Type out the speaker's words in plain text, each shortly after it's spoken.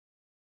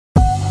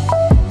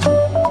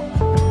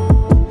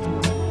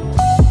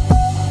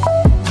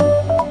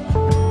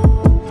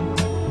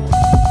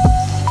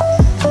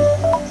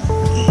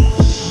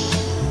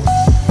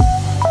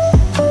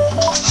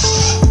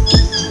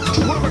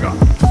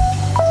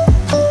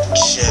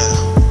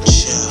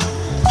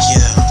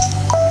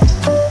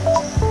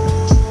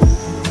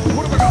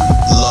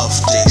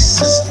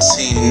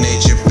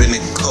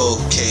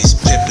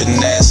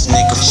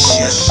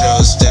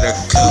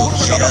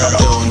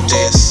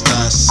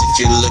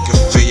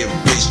looking for your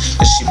bitch,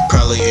 and she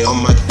probably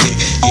on my dick.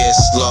 Yeah,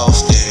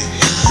 sloth dick.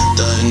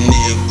 The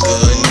nigga,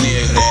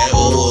 that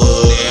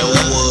wood,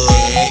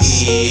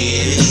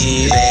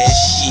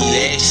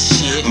 that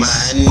shit. My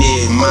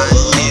nigga,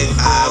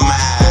 I'm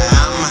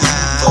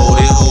high.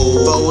 40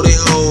 hoes,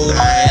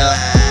 I ain't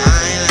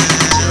lying.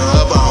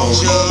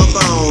 Jump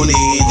on it.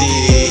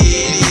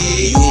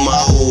 You my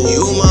hoe,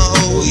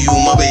 you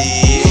my bitch.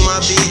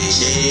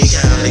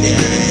 Dadecounty gang,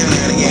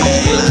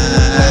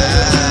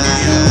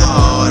 you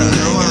hard,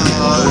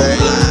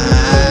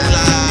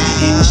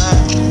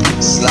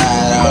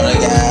 slide on the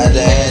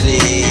goddamn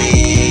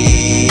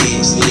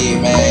dick. Sleep,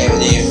 man, but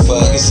then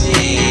fucking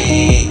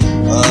sleep.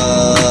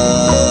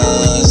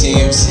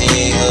 CMC,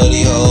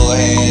 hoodie, whole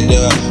hand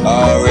up.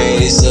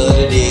 Already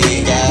sucked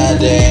it,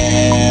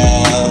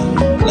 goddamn.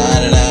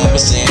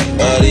 99%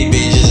 of these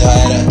bitches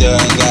hide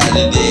done got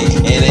the dick,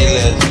 and they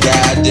look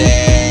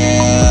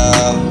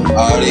goddamn.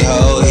 All these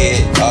hoes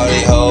hit, all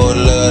these hoes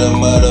love the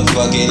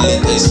motherfucking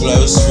lit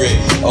explosive.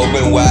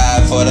 Open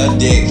wide for the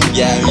dick,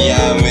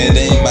 yum in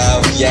their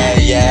mouth,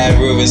 yeah,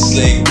 Ruben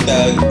slick,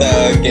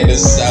 thug in the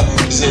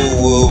south.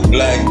 Zoo,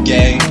 black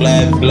gang,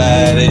 black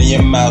blood in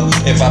your mouth.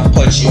 If I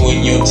punch you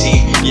in your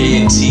teeth, yeah,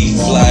 your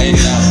teeth flying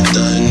out. The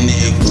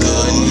nigga.